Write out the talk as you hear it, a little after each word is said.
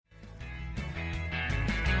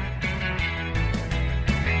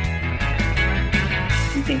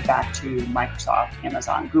think back to Microsoft,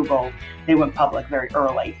 Amazon, Google, they went public very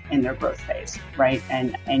early in their growth phase, right?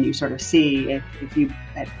 And you sort of see if you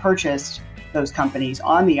had purchased those companies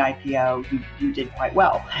on the IPO, you did quite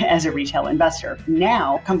well as a retail investor.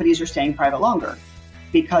 Now, companies are staying private longer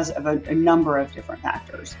because of a number of different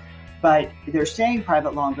factors. But they're staying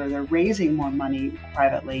private longer, they're raising more money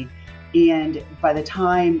privately, and by the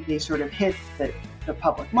time they sort of hit the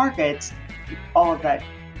public markets, all of that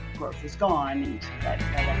growth is gone. And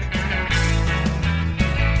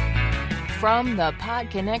From the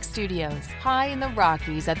PodConnect studios, high in the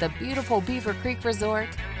Rockies at the beautiful Beaver Creek Resort,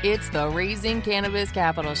 it's the Raising Cannabis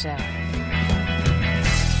Capital Show.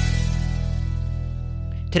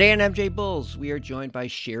 Today on MJ Bulls, we are joined by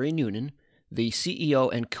Sherry Noonan, the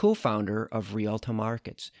CEO and co-founder of Rialto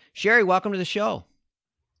Markets. Sherry, welcome to the show.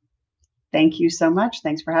 Thank you so much.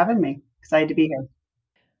 Thanks for having me. Excited to be here.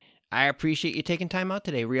 I appreciate you taking time out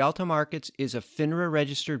today. Rialto Markets is a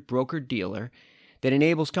FINRA-registered broker-dealer that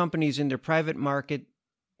enables companies in their private market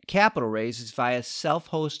capital raises via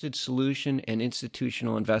self-hosted solution and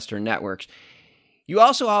institutional investor networks. You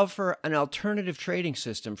also offer an alternative trading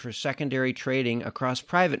system for secondary trading across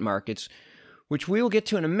private markets, which we will get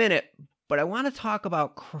to in a minute, but I want to talk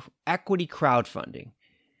about equity crowdfunding.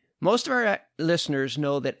 Most of our listeners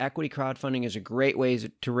know that equity crowdfunding is a great way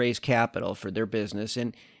to raise capital for their business,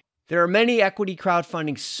 and there are many equity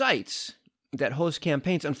crowdfunding sites that host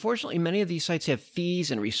campaigns. Unfortunately, many of these sites have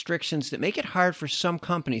fees and restrictions that make it hard for some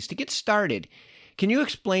companies to get started. Can you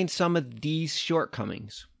explain some of these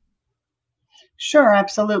shortcomings? Sure,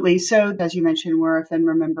 absolutely. So as you mentioned, we're a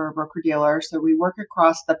FINRA member broker-dealer. So we work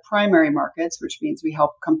across the primary markets, which means we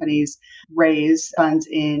help companies raise funds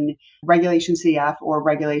in Regulation CF or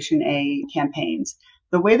Regulation A campaigns.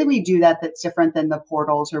 The way that we do that that's different than the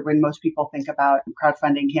portals or when most people think about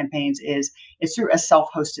crowdfunding campaigns is it's through a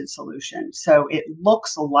self-hosted solution. So it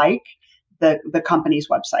looks like the company's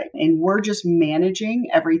website. And we're just managing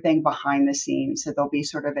everything behind the scenes. So there'll be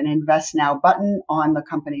sort of an Invest Now button on the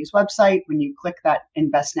company's website. When you click that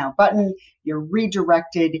Invest Now button, you're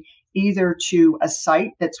redirected either to a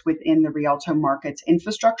site that's within the Rialto Markets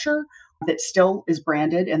infrastructure that still is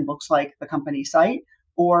branded and looks like the company site,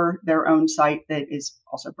 or their own site that is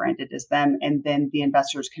also branded as them. And then the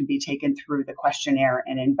investors can be taken through the questionnaire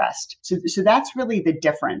and invest. So that's really the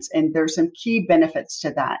difference. And there's some key benefits to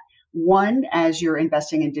that. One, as you're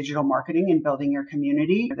investing in digital marketing and building your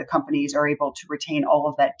community, the companies are able to retain all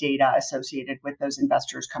of that data associated with those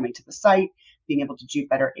investors coming to the site, being able to do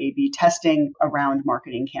better A/B testing around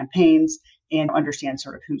marketing campaigns and understand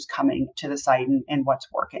sort of who's coming to the site and what's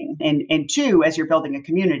working. And two, as you're building a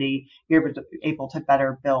community, you're able to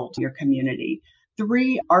better build your community.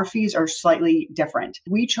 Three, our fees are slightly different.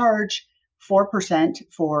 We charge 4%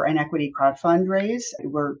 for an equity crowdfund raise.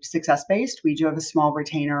 We're success-based. We do have a small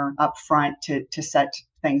retainer up front to set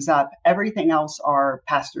things up. Everything else are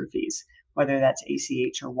pass-through fees, whether that's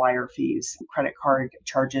ACH or wire fees. Credit card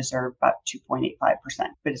charges are about 2.85%,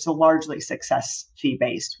 but it's a largely success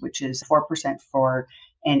fee-based, which is 4% for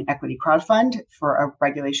an equity crowdfund. For a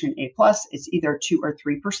Regulation A+, it's either 2 or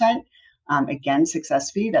 3%. Again, success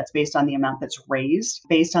fee, that's based on the amount that's raised,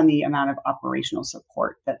 based on the amount of operational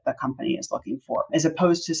support that the company is looking for, as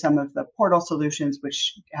opposed to some of the portal solutions,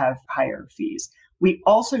 which have higher fees. We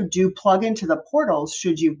also do plug into the portals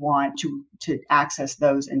should you want to access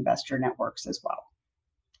those investor networks as well.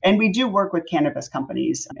 And we do work with cannabis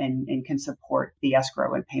companies and can support the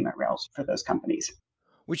escrow and payment rails for those companies.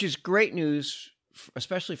 Which is great news,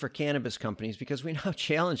 especially for cannabis companies, because we know how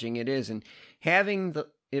challenging it is. And having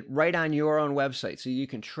it right on your own website so you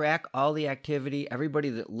can track all the activity, everybody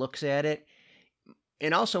that looks at it.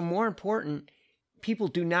 And also, more important, people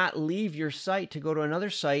do not leave your site to go to another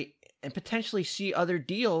site and potentially see other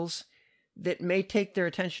deals that may take their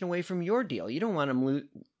attention away from your deal. You don't want them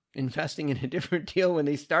investing in a different deal when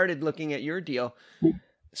they started looking at your deal.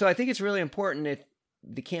 So I think it's really important that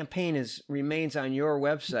the campaign remains on your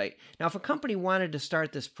website. Now, if a company wanted to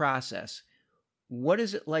start this process, what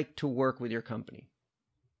is it like to work with your company?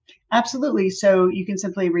 Absolutely. So you can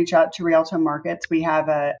simply reach out to Rialto Markets. We have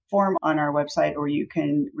a form on our website, or you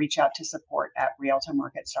can reach out to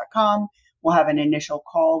support@rialtomarkets.com. We'll have an initial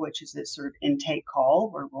call, which is this sort of intake call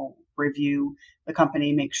where we'll review the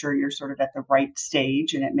company, make sure you're sort of at the right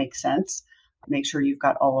stage and it makes sense. Make sure you've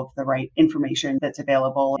got all of the right information that's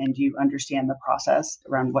available and you understand the process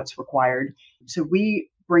around what's required. So we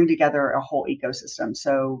bring together a whole ecosystem.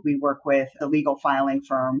 So we work with a legal filing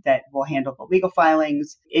firm that will handle the legal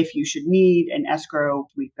filings. If you should need an escrow,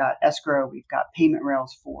 we've got payment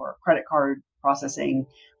rails for credit card processing.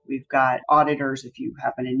 We've got auditors if you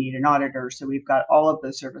happen to need an auditor. So we've got all of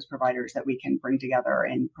those service providers that we can bring together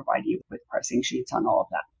and provide you with pricing sheets on all of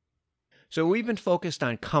that. So we've been focused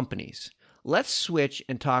on companies. Let's switch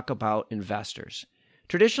and talk about investors.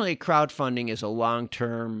 Traditionally, crowdfunding is a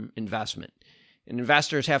long-term investment, and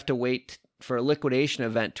investors have to wait for a liquidation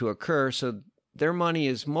event to occur, so their money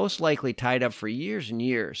is most likely tied up for years and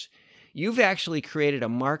years. You've actually created a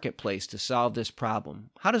marketplace to solve this problem.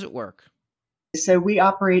 How does it work? So we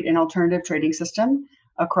operate an alternative trading system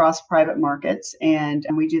across private markets, and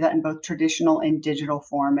we do that in both traditional and digital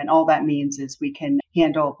form. And all that means is we can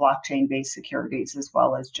handle blockchain-based securities as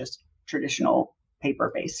well as just traditional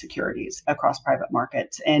paper-based securities across private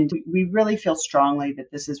markets. And we really feel strongly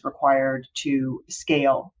that this is required to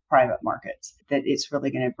scale private markets, that it's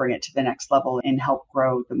really going to bring it to the next level and help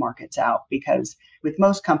grow the markets out. Because with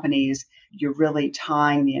most companies, you're really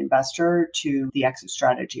tying the investor to the exit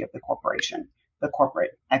strategy of the corporation, the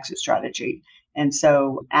corporate exit strategy. And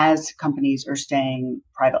so as companies are staying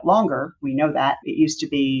private longer, we know that it used to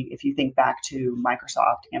be, if you think back to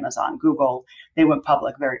Microsoft, Amazon, Google, they went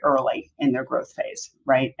public very early in their growth phase,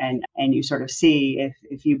 right? And you sort of see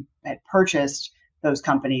if you had purchased those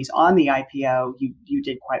companies on the IPO, you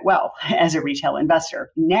did quite well as a retail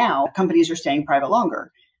investor. Now companies are staying private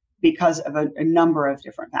longer because of a number of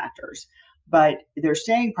different factors, but they're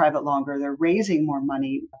staying private longer, they're raising more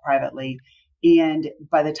money privately. And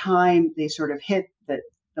by the time they sort of hit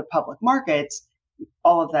the public markets,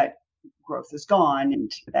 all of that growth is gone,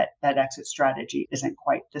 and that exit strategy isn't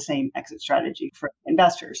quite the same exit strategy for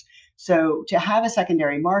investors. So to have a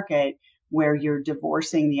secondary market where you're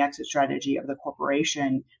divorcing the exit strategy of the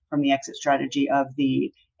corporation from the exit strategy of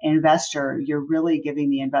the investor, you're really giving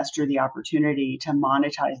the investor the opportunity to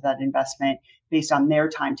monetize that investment based on their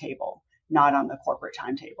timetable, not on the corporate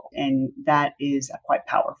timetable. And that is quite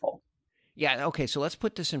powerful. Yeah, okay, so let's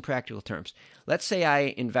put this in practical terms. Let's say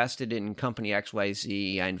I invested in company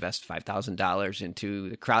XYZ, I invest $5,000 into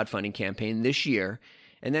the crowdfunding campaign this year,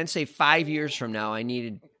 and then say 5 years from now I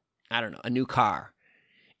needed, a new car,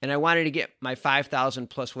 and I wanted to get my 5,000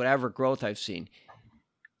 plus whatever growth I've seen.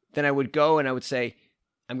 Then I would go and I would say,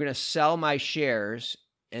 I'm going to sell my shares,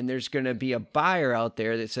 and there's going to be a buyer out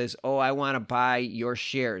there that says, oh, I want to buy your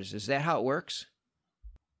shares. Is that how it works?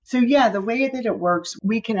 So yeah, the way that it works,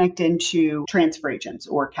 we connect into transfer agents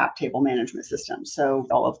or cap table management systems. So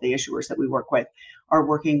all of the issuers that we work with are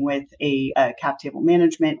working with a cap table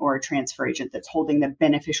management or a transfer agent that's holding the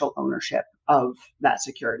beneficial ownership of that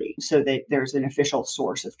security, so that there's an official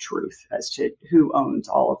source of truth as to who owns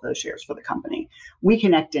all of those shares for the company. We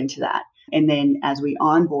connect into that. And then as we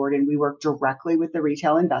onboard and we work directly with the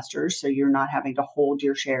retail investors, so you're not having to hold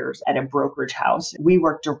your shares at a brokerage house, we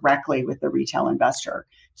work directly with the retail investor.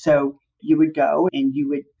 So you would go and you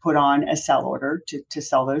would put on a sell order to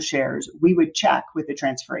sell those shares. We would check with the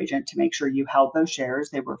transfer agent to make sure you held those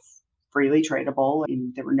shares. They were freely tradable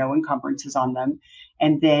and there were no encumbrances on them.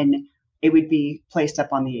 And then it would be placed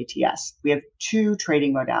up on the ATS. We have two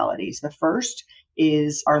trading modalities. The first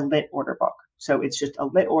is our lit order book. So it's just a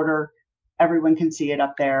lit order. Everyone can see it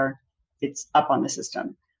up there. It's up on the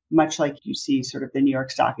system, much like you see sort of the New York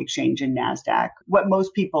Stock Exchange and NASDAQ, what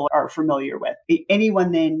most people are familiar with.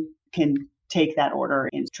 Anyone then can take that order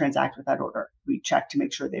and transact with that order. We check to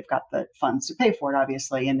make sure they've got the funds to pay for it,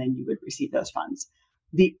 obviously, and then you would receive those funds.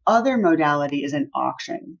 The other modality is an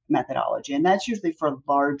auction methodology, and that's usually for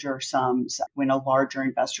larger sums when a larger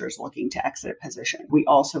investor is looking to exit a position. We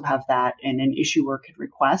also have that, and an issuer could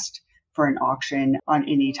request for an auction on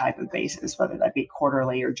any type of basis, whether that be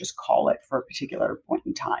quarterly or just call it for a particular point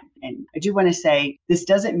in time. And I do want to say, this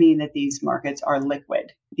doesn't mean that these markets are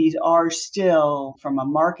liquid. These are still, from a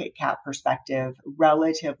market cap perspective,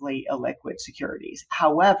 relatively illiquid securities.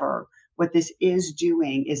 However, what this is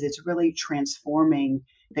doing is it's really transforming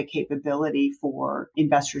the capability for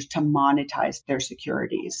investors to monetize their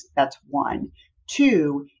securities. That's one.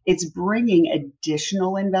 Two, it's bringing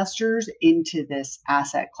additional investors into this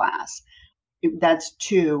asset class. That's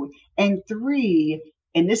two. And three,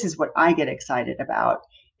 and this is what I get excited about,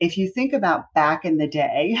 if you think about back in the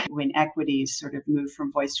day when equities sort of moved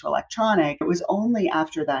from voice to electronic, it was only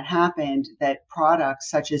after that happened that products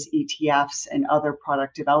such as ETFs and other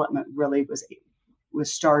product development really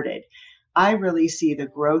was started. I really see the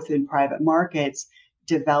growth in private markets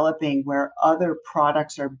developing where other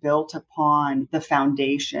products are built upon the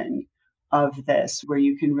foundation of this, where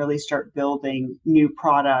you can really start building new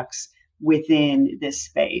products within this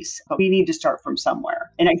space. But we need to start from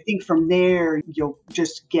somewhere. And I think from there, you'll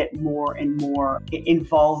just get more and more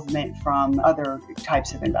involvement from other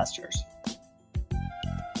types of investors.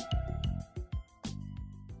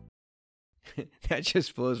 That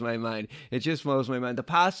just blows my mind. It just blows my mind. The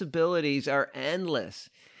possibilities are endless.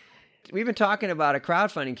 We've been talking about a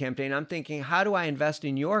crowdfunding campaign. I'm thinking, how do I invest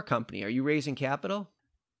in your company? Are you raising capital?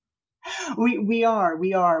 We are.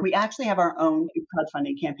 We actually have our own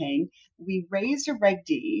crowdfunding campaign. We raised a Reg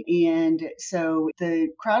D, and so the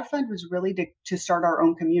crowdfund was really to start our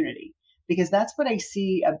own community. Because that's what I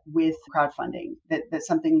see with crowdfunding, that's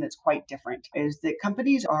something that's quite different, is that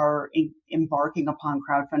companies are embarking upon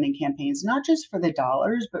crowdfunding campaigns, not just for the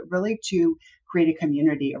dollars, but really to create a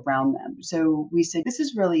community around them. So we said, this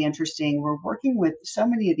is really interesting. We're working with so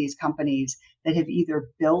many of these companies that have either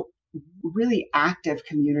built really active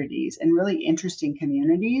communities and really interesting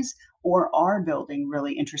communities, or are building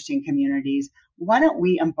really interesting communities. Why don't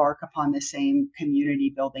we embark upon the same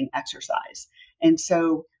community building exercise? And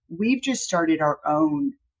so we've just started our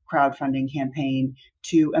own crowdfunding campaign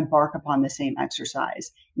to embark upon the same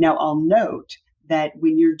exercise. Now, I'll note that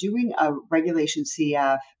when you're doing a Regulation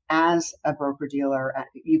CF as a broker-dealer,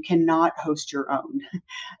 you cannot host your own.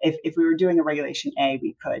 If we were doing a Regulation A,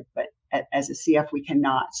 we could, but as a CF, we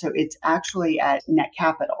cannot. So it's actually at Net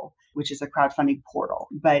Capital, which is a crowdfunding portal.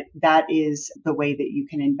 But that is the way that you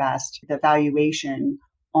can invest. The valuation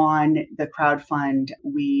on the crowdfund,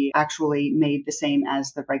 we actually made the same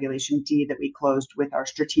as the Regulation D that we closed with our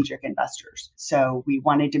strategic investors. So we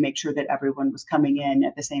wanted to make sure that everyone was coming in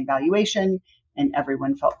at the same valuation and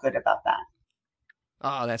everyone felt good about that.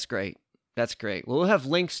 Oh, that's great. That's great. Well, we'll have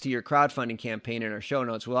links to your crowdfunding campaign in our show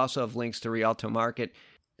notes. We'll also have links to Rialto Market.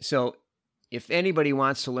 So if anybody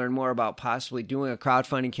wants to learn more about possibly doing a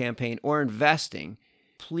crowdfunding campaign or investing,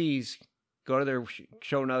 please go to their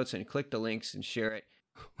show notes and click the links and share it.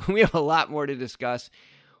 We have a lot more to discuss.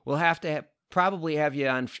 We'll have to probably have you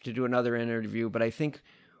on to do another interview, but I think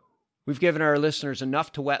we've given our listeners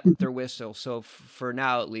enough to wet their whistle. So for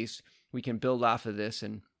now, at least, we can build off of this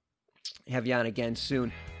and have you on again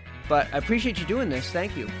soon. But I appreciate you doing this.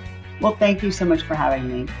 Thank you. Well, thank you so much for having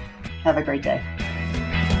me. Have a great day.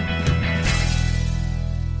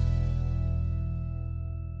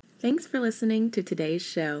 Thanks for listening to today's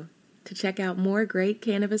show. To check out more great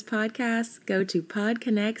cannabis podcasts, go to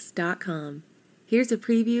podconnects.com. Here's a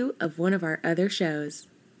preview of one of our other shows.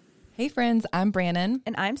 Hey friends, I'm Brannon.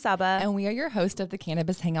 And I'm Saba. And we are your host of the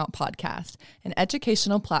Cannabis Hangout podcast, an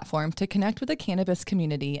educational platform to connect with the cannabis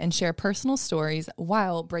community and share personal stories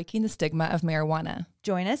while breaking the stigma of marijuana.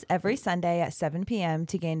 Join us every Sunday at 7 p.m.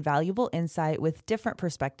 to gain valuable insight with different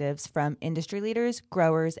perspectives from industry leaders,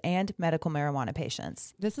 growers, and medical marijuana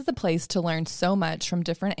patients. This is a place to learn so much from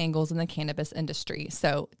different angles in the cannabis industry.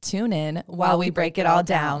 So tune in while we break it all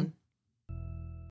down.